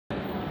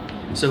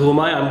So who am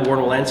I? I'm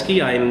Warren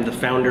Wilansky. I'm the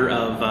founder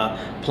of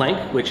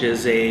Plank, which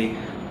is a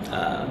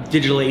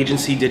digital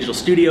agency, digital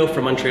studio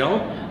from Montreal.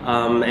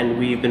 And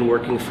we've been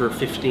working for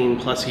 15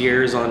 plus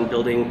years on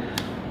building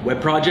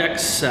web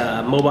projects,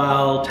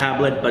 mobile,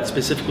 tablet, but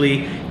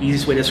specifically, the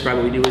easiest way to describe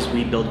what we do is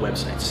we build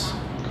websites.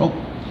 Cool.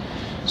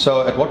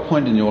 So at what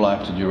point in your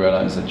life did you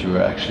realize that you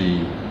were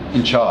actually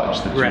in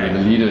charge, that you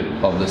were the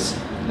leader of this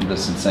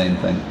insane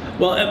thing?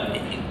 Well,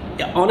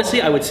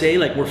 honestly, I would say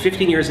like we're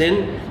 15 years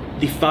in.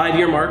 The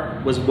 5-year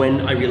mark was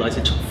when I realized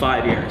it took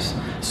 5 years.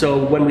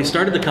 So when we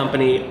started the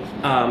company,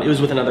 it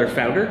was with another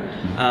founder.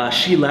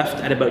 She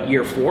left at about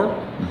year 4.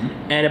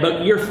 And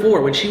about year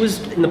 4, when she was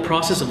in the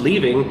process of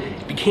leaving,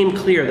 it became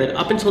clear that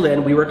up until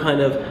then, we were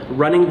kind of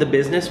running the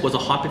business, was a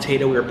hot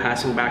potato we were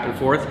passing back and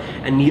forth,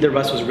 and neither of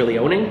us was really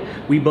owning.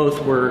 We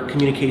both were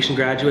communication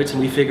graduates, and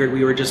we figured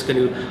we were just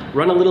going to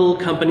run a little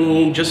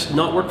company, just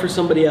not work for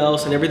somebody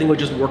else, and everything would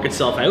just work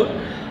itself out.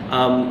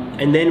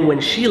 And then when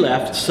she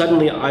left,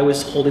 suddenly I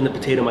was holding the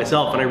potato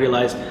myself, and I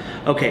realized,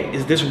 okay,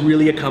 is this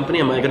really a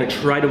company? Am I going to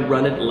try to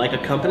run it like a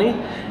company?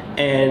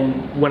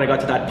 And when I got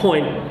to that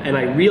point, and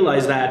I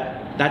realized that,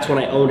 that's when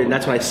I owned it, and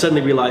that's when I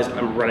suddenly realized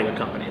I'm running a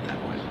company at that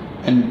point.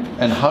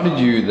 And how did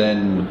you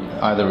then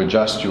either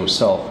adjust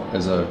yourself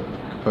as a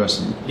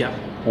person,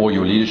 or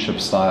your leadership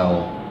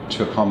style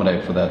to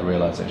accommodate for that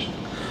realization?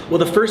 Well,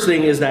 the first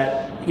thing is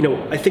that,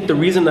 I think the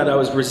reason that I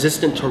was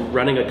resistant to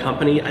running a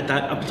company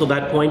up until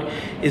that point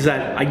is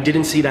that I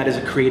didn't see that as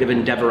a creative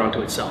endeavor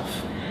unto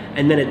itself.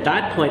 And then at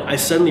that point, I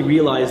suddenly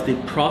realized the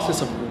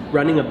process of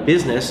running a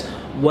business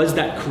was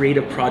that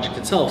creative project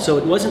itself. So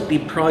it wasn't the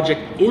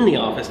project in the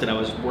office that I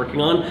was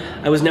working on.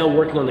 I was now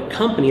working on the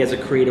company as a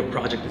creative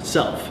project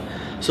itself.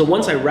 So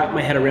once I wrapped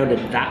my head around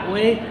it that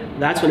way,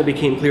 that's when it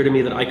became clear to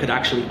me that I could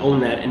actually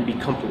own that and be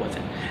comfortable with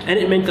it. And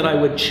it meant that I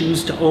would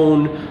choose to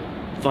own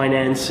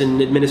finance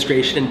and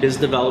administration and business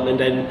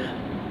development and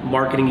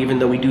marketing, even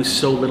though we do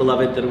so little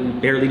of it that we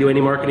barely do any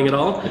marketing at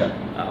all.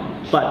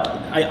 But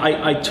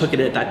I took it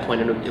at that point,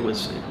 and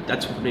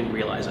that's what made me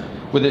realize it.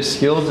 Were there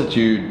skills that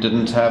you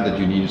didn't have that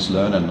you needed to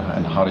learn,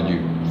 and how did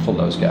you fill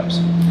those gaps?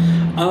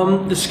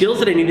 The skills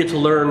that I needed to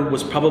learn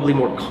was probably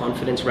more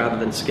confidence rather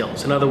than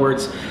skills. In other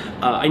words,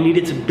 I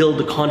needed to build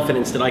the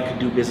confidence that I could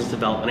do business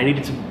development. I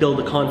needed to build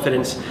the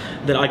confidence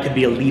that I could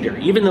be a leader.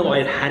 Even though I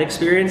had had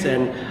experience,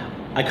 and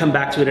I come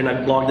back to it and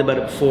I've blogged about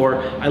it before,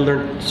 I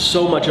learned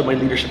so much of my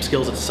leadership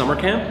skills at summer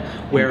camp,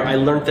 where I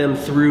learned them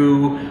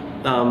through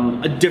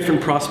a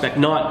different prospect,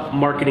 not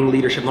marketing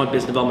leadership, not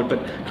business development,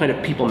 but kind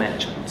of people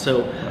management.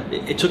 So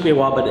it took me a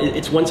while, but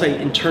it's once I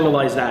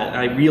internalized that and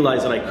I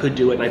realized that I could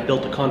do it and I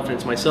built the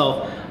confidence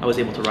myself, I was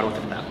able to run with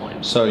it at that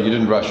point. So you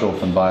didn't rush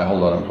off and buy a whole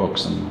lot of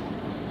books and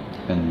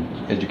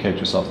educate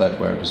yourself that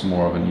way. It was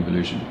more of an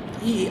evolution.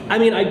 I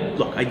mean,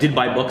 I did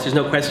buy books, there's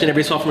no question.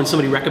 Every so often when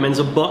somebody recommends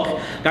a book,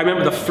 I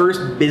remember the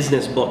first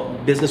business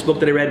book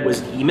that I read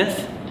was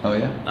E-Myth. Oh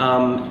yeah.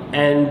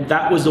 And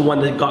that was the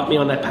one that got me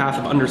on that path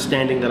of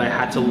understanding that I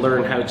had to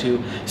learn how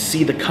to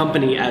see the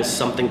company as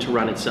something to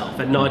run itself,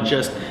 and not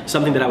just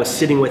something that I was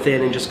sitting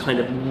within and just kind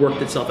of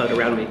worked itself out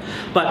around me.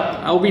 But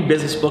I'll read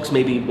business books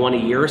maybe one a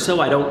year or so.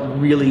 I don't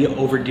really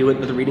overdo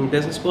it with reading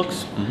business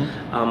books.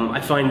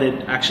 I find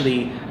that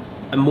actually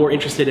I'm more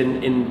interested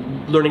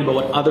in learning about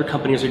what other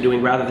companies are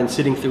doing rather than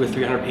sitting through a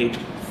 300-page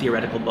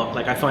theoretical book.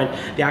 Like, I find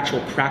the actual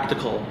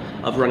practical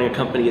of running a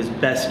company is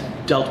best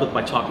dealt with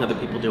by talking to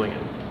other people doing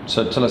it.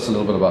 So tell us a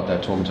little bit about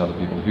that, talking to other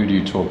people. Who do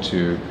you talk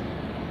to?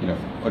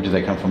 Or do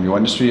they come from your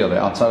industry? Are they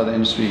outside of the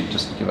industry?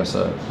 Just give us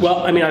a... Well,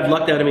 I mean, I've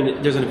lucked out. I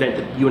mean, there's an event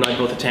that you and I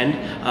both attend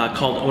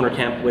called Owner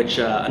Camp, which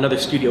another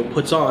studio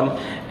puts on,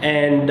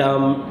 and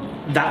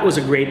that was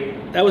a great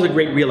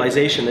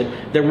realization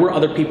that there were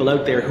other people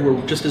out there who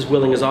were just as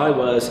willing as I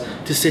was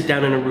to sit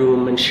down in a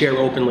room and share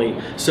openly.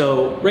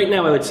 So right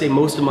now I would say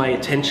most of my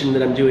attention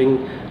that I'm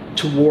doing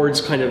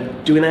towards kind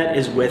of doing that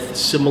is with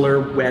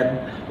similar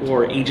web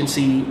or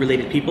agency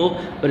related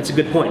people, but it's a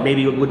good point.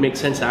 Maybe it would make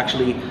sense to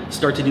actually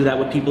start to do that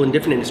with people in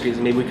different industries,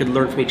 and maybe we could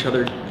learn from each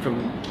other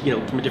from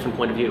a different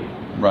point of view.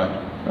 Right.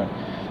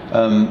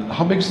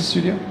 How big is the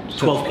studio?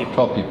 12 people.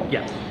 12 people.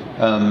 Yeah.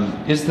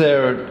 Is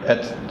there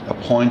at a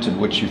point at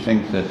which you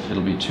think that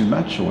it'll be too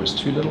much or is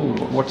too little?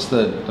 What's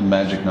the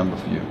magic number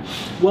for you?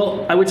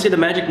 Well, I would say the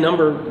magic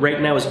number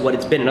right now is what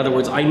it's been. In other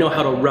words, I know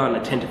how to run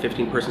a 10 to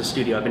 15 person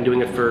studio. I've been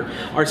doing it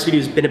our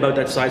studio's been about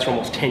that size for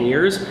almost 10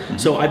 years.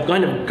 So I've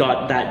kind of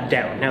got that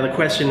down. Now the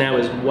question now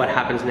is what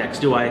happens next?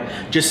 Do I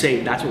just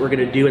say that's what we're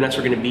going to do and that's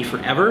what we're going to be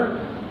forever?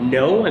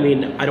 No, I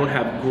mean, I don't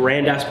have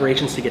grand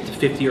aspirations to get to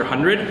 50 or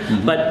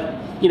 100, but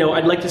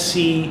I'd like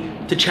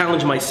to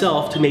challenge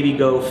myself to maybe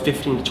go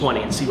 15 to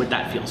 20 and see what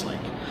that feels like,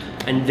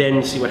 and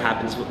then see what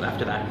happens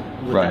after that.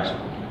 Right.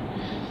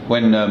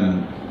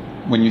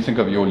 When you think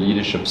of your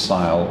leadership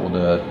style, or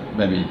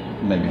maybe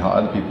how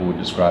other people would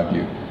describe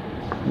you,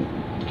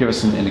 give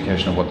us an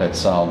indication of what that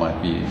style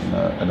might be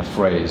in a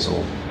phrase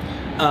or.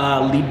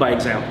 Lead by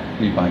example.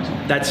 Lead by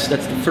example. That's the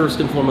first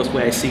and foremost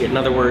way I see it. In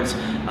other words,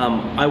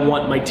 I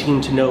want my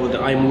team to know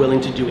that I'm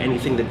willing to do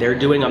anything that they're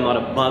doing. I'm not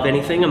above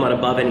anything. I'm not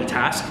above any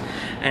task.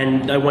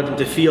 And I want them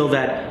to feel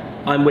that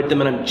I'm with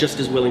them and I'm just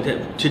as willing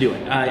to do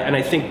it. And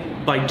I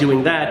think by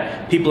doing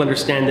that, people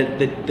understand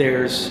that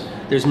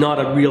there's not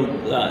a real,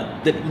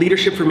 that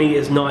leadership for me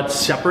is not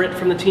separate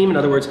from the team. In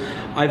other words,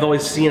 I've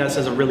always seen us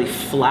as a really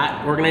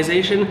flat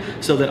organization,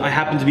 so that I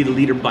happen to be the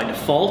leader by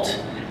default,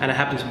 and I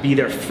happen to be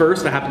there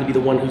first. I happen to be the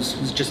one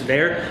who's just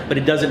there, but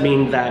it doesn't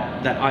mean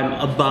that I'm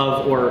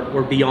above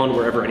or beyond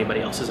wherever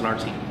anybody else is in our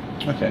team.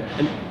 Okay.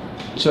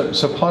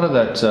 So part of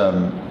that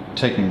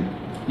taking,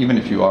 even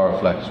if you are a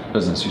flat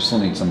business, you still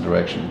need some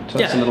direction.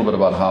 Tell us a little bit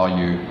about how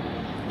you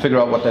figure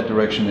out what that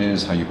direction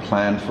is, how you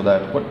plan for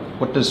that.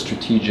 What does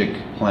strategic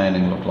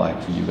planning look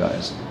like for you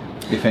guys,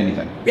 if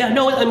anything? Yeah,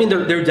 no, I mean,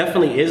 there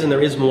definitely is, and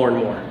there is more and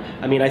more.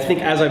 I mean, I think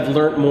as I've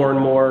learned more and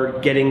more,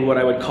 getting what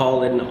I would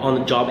call an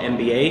on-the-job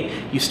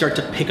MBA, you start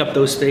to pick up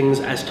those things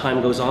as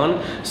time goes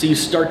on. So you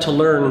start to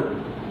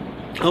learn,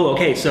 oh,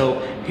 okay, so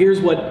here's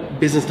what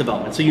business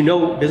development. So you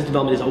know business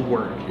development is a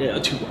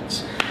word, 2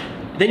 words.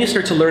 Then you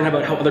start to learn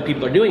about how other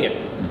people are doing it.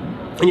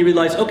 And you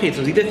realize, okay,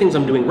 so these are the things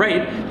I'm doing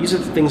right, these are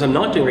the things I'm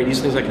not doing right, these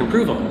are things I can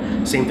improve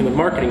on. Same thing with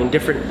marketing and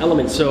different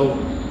elements. So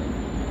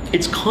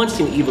it's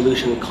constant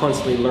evolution,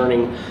 constantly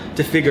learning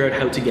to figure out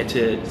how to get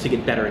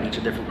better at each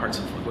of the different parts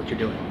of what you're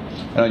doing.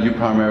 And are you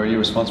primarily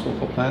responsible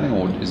for planning,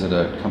 or is it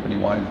a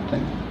company-wide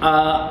thing?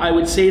 I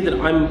would say that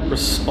I'm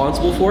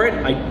responsible for it.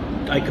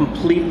 I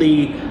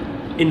completely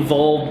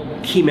involve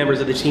key members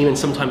of the team, and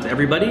sometimes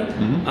everybody,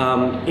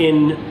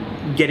 in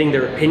getting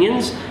their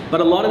opinions,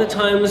 but a lot of the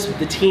times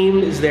the team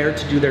is there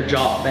to do their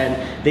job,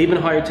 and they've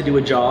been hired to do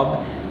a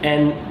job,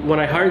 and when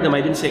I hired them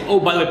I didn't say, oh,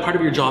 by the way, part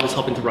of your job is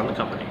helping to run the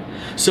company.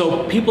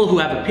 So people who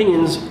have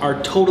opinions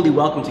are totally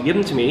welcome to give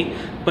them to me,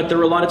 but there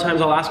are a lot of times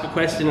I'll ask a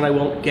question and I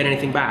won't get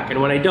anything back,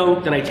 and when I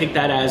don't, then I take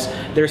that as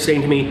they're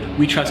saying to me,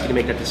 we trust you to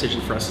make that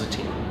decision for us as a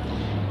team.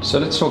 So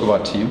let's talk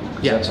about team,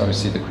 because that's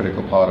obviously the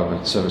critical part of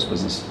a service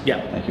business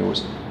like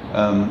yours.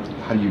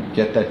 How do you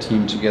get that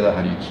team together?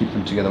 How do you keep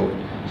them together?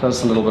 Tell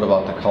us a little bit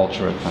about the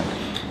culture at Plank.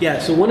 Yeah,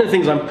 so one of the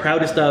things I'm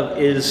proudest of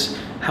is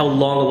how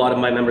long a lot of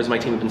my members of my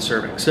team have been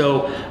serving.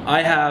 So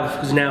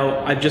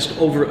I've just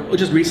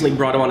recently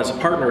brought on as a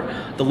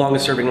partner the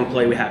longest serving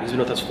employee we have. He's been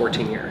with us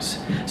 14 years.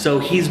 So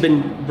he's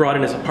been brought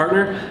in as a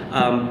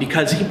partner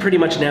because he pretty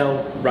much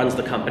now runs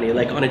the company,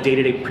 like on a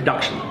day-to-day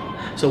production level.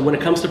 So when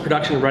it comes to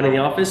production and running the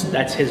office,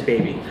 that's his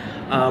baby.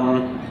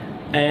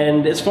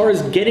 And as far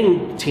as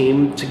getting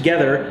team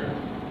together,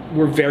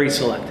 we're very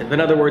selective.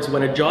 In other words,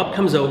 when a job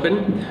comes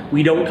open,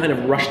 we don't kind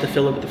of rush to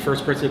fill it with the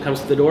first person who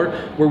comes to the door.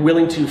 We're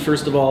willing to,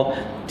 first of all,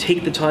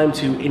 take the time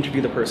to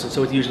interview the person.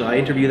 So it's usually I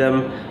interview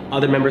them,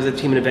 other members of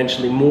the team, and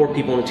eventually more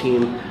people in the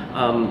team,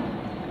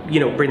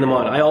 bring them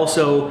on.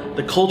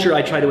 The culture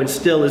I try to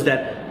instill is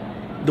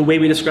that the way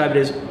we describe it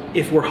is,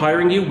 if we're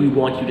hiring you, we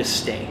want you to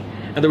stay.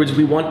 In other words,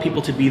 we want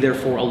people to be there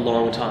for a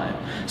long time.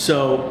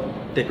 So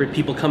that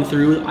people come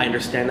through, I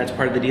understand that's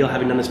part of the deal.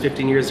 Having done this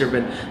 15 years, there have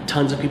been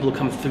tons of people who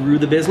come through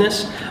the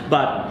business,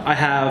 but I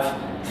have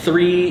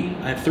three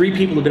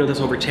people who've been with us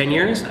over 10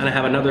 years, and I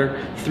have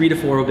another 3 to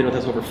 4 who've been with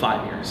us over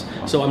 5 years.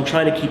 So I'm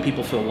trying to keep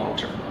people for the long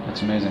term.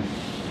 That's amazing.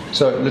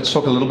 So let's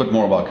talk a little bit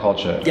more about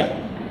culture. Yeah.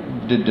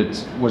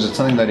 Was it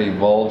something that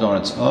evolved on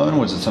its own?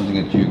 Was it something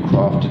that you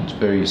crafted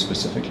very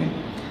specifically?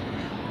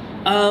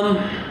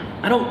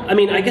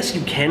 I guess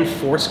you can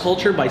force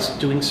culture by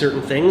doing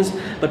certain things,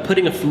 but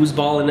putting a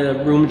foosball in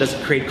a room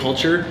doesn't create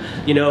culture.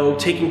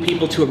 Taking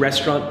people to a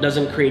restaurant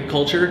doesn't create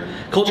culture.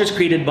 Culture is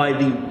created by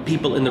the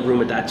people in the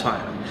room at that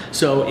time.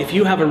 So if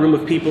you have a room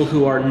of people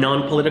who are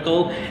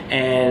non-political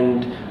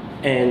and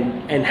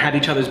have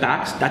each other's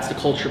backs, that's the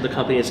culture of the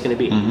company it's going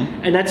to be.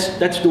 And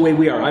that's the way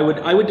we are.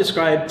 I would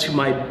describe, to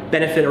my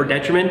benefit or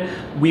detriment,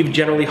 we've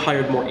generally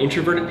hired more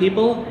introverted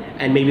people,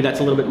 and maybe that's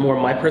a little bit more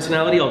my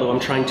personality, although I'm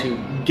trying to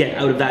get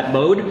out of that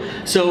mode.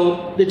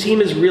 So the team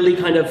is really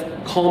kind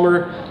of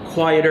calmer,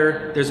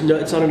 quieter. It's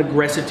not an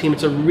aggressive team.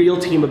 It's a real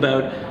team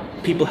about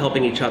people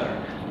helping each other.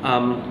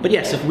 But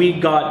yes, if we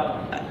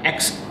got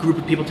X group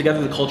of people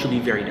together, the culture would be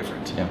very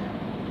different. Yeah.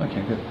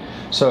 Okay, good.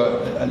 So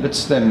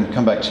let's then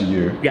come back to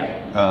you. Yeah.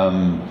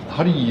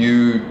 How do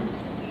you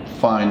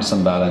find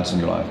some balance in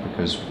your life?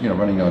 Because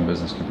running your own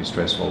business can be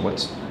stressful.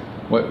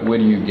 Where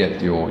do you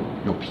get your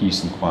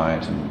peace and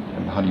quiet,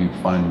 and how do you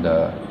find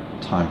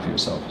time for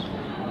yourself?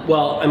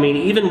 Well,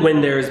 even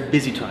when there's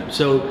busy time.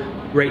 So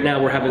right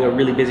now we're having a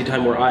really busy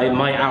time where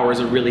my hours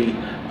are really,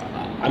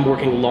 I'm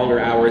working longer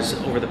hours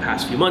over the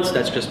past few months.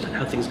 That's just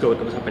how things go. It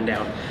goes up and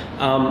down.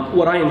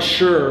 What I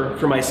ensure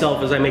for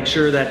myself is I make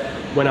sure that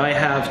when I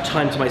have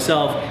time to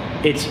myself,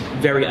 it's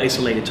very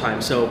isolated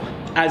time. So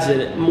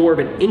as more of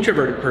an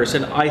introverted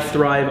person, I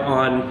thrive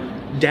on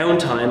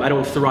downtime. I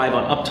don't thrive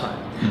on uptime.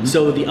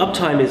 So the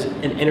uptime is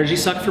an energy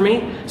suck for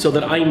me, so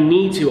that I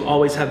need to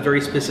always have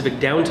very specific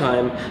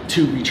downtime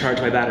to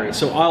recharge my battery.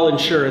 So I'll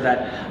ensure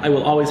that I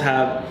will always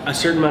have a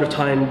certain amount of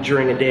time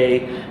during a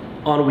day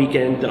on a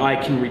weekend that I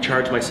can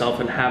recharge myself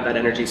and have that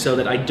energy so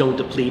that I don't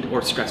deplete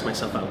or stress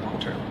myself out long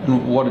term.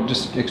 And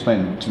just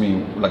explain to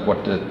me like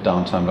what the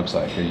downtime looks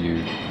like. Are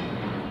you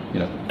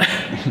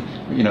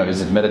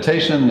is it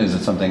meditation? Is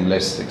it something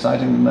less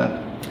exciting than that?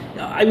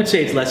 I would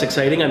say it's less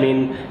exciting. I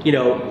mean,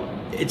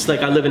 it's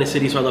like I live in a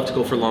city, so I love to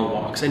go for long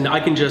walks, and I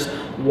can just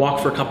walk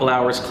for a couple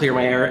hours, clear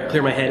my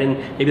head, and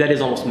maybe that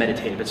is almost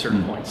meditative at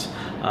certain points.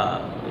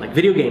 Like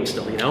video games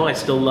still, I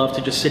still love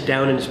to just sit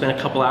down and spend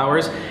a couple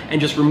hours and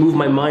just remove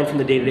my mind from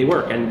the day-to-day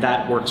work, and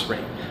that works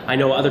great. I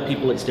know other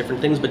people it's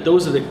different things, but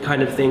those are the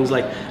kind of things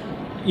like,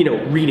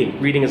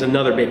 reading is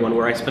another big one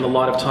where I spend a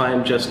lot of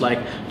time just like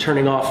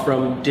turning off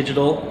from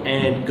digital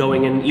and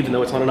going in, even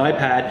though it's on an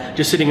iPad,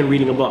 just sitting and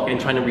reading a book and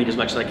trying to read as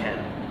much as I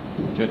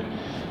can. Good.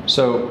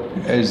 So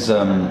as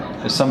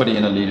somebody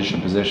in a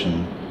leadership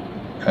position,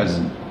 as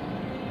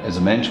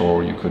a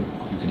mentor, you could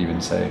even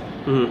say,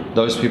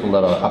 those people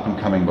that are up and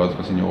coming both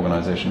within your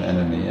organization and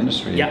in the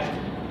industry,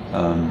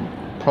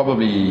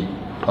 probably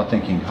are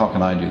thinking, how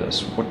can I do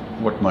this?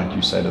 What might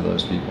you say to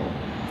those people?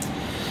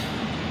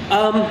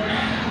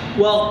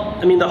 Well,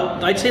 I mean,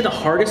 I'd say the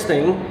hardest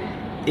thing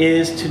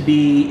is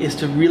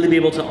to really be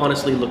able to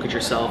honestly look at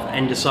yourself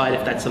and decide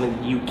if that's something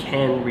that you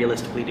can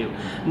realistically do.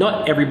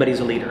 Not everybody's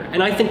a leader,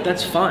 and I think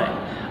that's fine.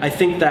 I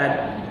think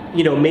that,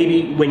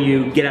 maybe when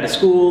you get out of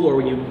school or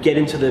when you get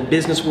into the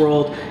business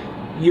world,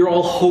 you're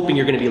all hoping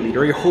you're going to be a leader,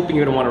 or you're hoping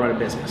you're going to want to run a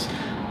business.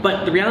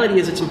 But the reality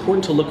is it's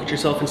important to look at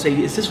yourself and say,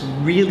 is this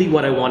really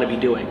what I want to be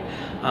doing?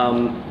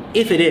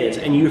 If it is,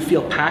 and you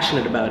feel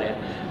passionate about it,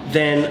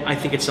 then I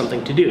think it's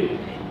something to do.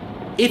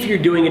 If you're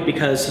doing it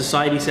because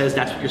society says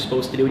that's what you're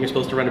supposed to do and you're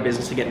supposed to run a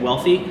business to get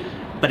wealthy,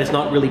 but it's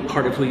not really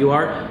part of who you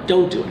are,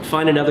 don't do it.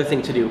 Find another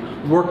thing to do.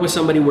 Work with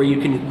somebody where you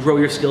can grow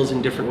your skills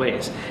in different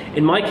ways.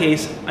 In my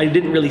case, I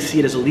didn't really see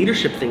it as a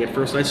leadership thing at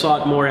first. I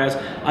saw it more as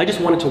I just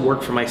wanted to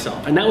work for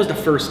myself. And that was the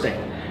first thing.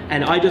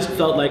 And I just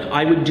felt like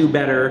I would do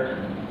better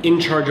in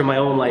charge of my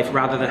own life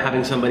rather than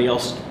having somebody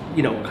else,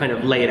 kind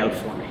of lay it out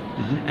for me.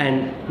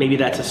 And maybe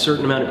that's a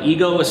certain amount of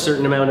ego, a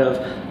certain amount of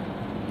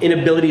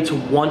inability to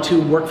want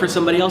to work for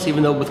somebody else,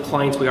 even though with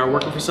clients we are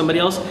working for somebody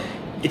else.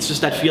 It's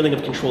just that feeling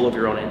of control of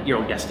your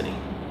own destiny.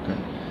 Okay.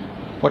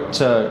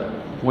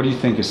 What do you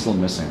think is still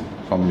missing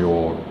from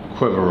your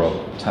quiver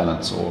of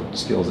talents or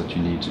skills that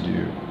you need to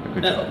do a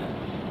good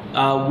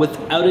job?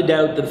 Without a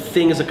doubt, the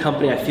thing as a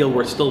company I feel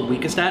we're still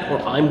weakest at,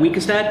 or I'm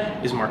weakest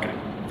at, is marketing.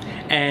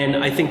 And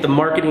I think the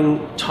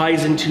marketing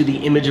ties into the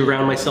image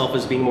around myself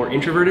as being more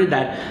introverted,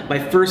 that my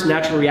first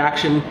natural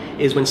reaction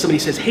is when somebody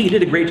says, hey, you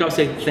did a great job,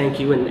 say thank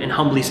you and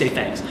humbly say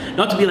thanks.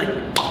 Not to be like,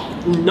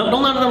 not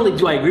only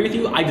do I agree with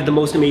you, I did the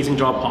most amazing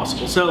job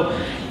possible. So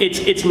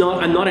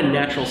I'm not a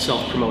natural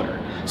self-promoter.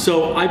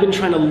 So I've been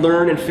trying to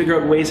learn and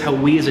figure out ways how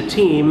we as a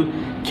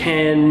team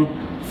can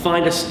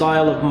find a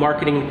style of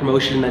marketing and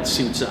promotion that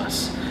suits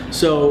us.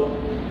 So,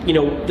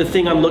 the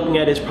thing I'm looking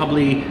at is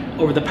probably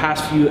over the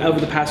past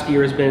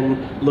year has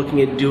been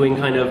looking at doing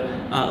kind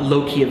of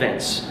low-key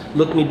events,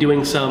 looking at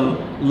doing some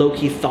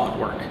low-key thought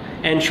work,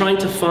 and trying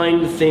to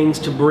find things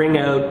to bring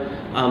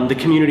out the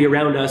community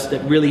around us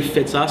that really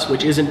fits us,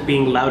 which isn't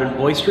being loud and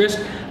boisterous,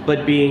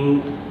 but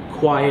being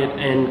quiet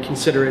and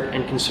considerate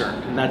and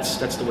concerned. And that's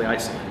the way I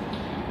see it.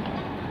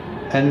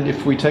 And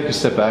if we take a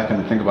step back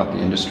and think about the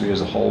industry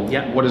as a whole,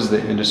 what does the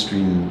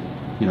industry,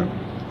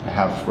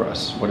 have for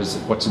us?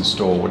 What's in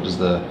store? What does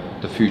the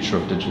future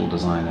of digital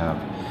design have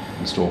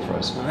in store for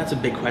us? Well, that's a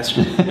big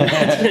question.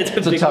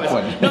 It's a tough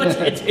one. No,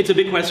 it's a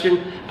big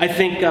question. I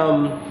think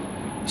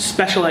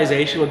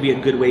specialization would be a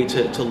good way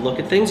to look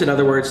at things. In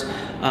other words,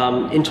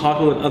 in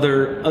talking with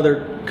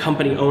other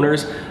company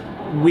owners,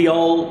 we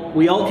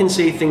all can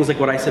say things like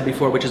what I said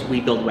before, which is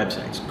we build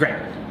websites.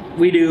 Great,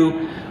 we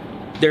do.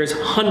 There's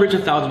hundreds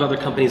of thousands of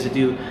other companies that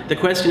do. The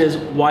question is,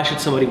 why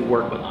should somebody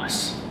work with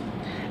us?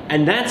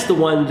 And that's the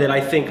one that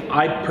I think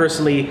I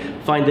personally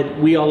find that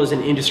we all as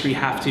an industry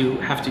have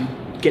to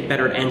get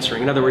better at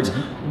answering. In other words,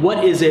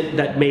 what is it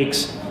that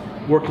makes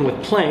working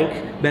with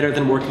Plank better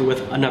than working with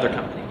another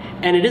company?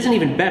 And it isn't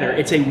even better,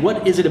 it's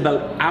what is it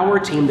about our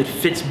team that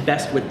fits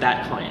best with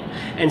that client?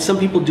 And some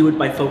people do it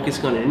by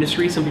focusing on an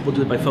industry, some people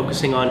do it by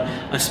focusing on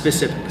a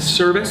specific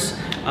service.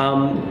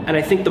 And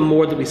I think the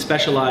more that we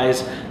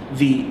specialize,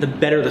 the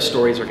better the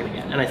stories are gonna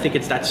get. And I think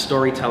it's that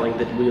storytelling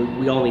that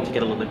we all need to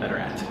get a little bit better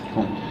at.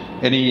 Cool.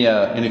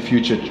 Any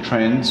future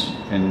trends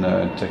in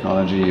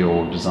technology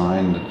or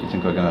design that you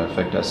think are going to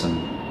affect us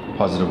in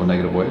positive or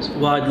negative ways?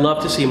 Well, I'd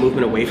love to see a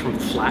movement away from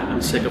flat. I'm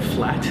sick of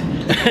flat.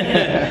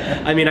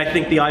 I mean, I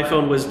think the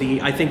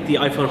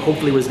iPhone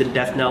hopefully was the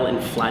death knell in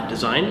flat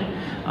design.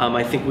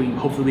 I think we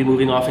hopefully be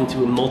moving off into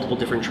multiple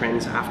different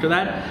trends after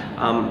that.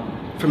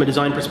 From a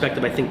design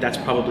perspective, I think that's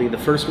probably the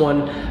first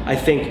one. I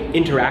think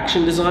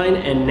interaction design,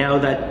 and now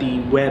that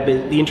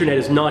the internet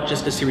is not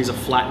just a series of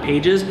flat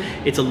pages,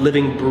 it's a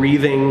living,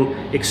 breathing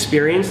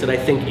experience, that I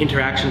think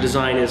interaction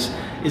design is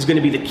going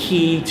to be the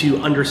key to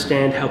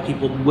understand how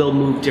people will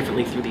move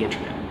differently through the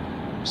internet.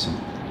 Awesome.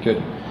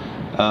 Good.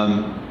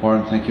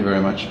 Warren, thank you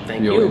very much for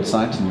your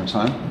insights and your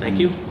time. Thank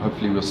you.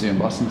 Hopefully we'll see you in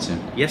Boston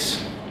soon.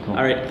 Yes. Cool.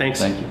 All right, thanks.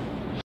 Thank you.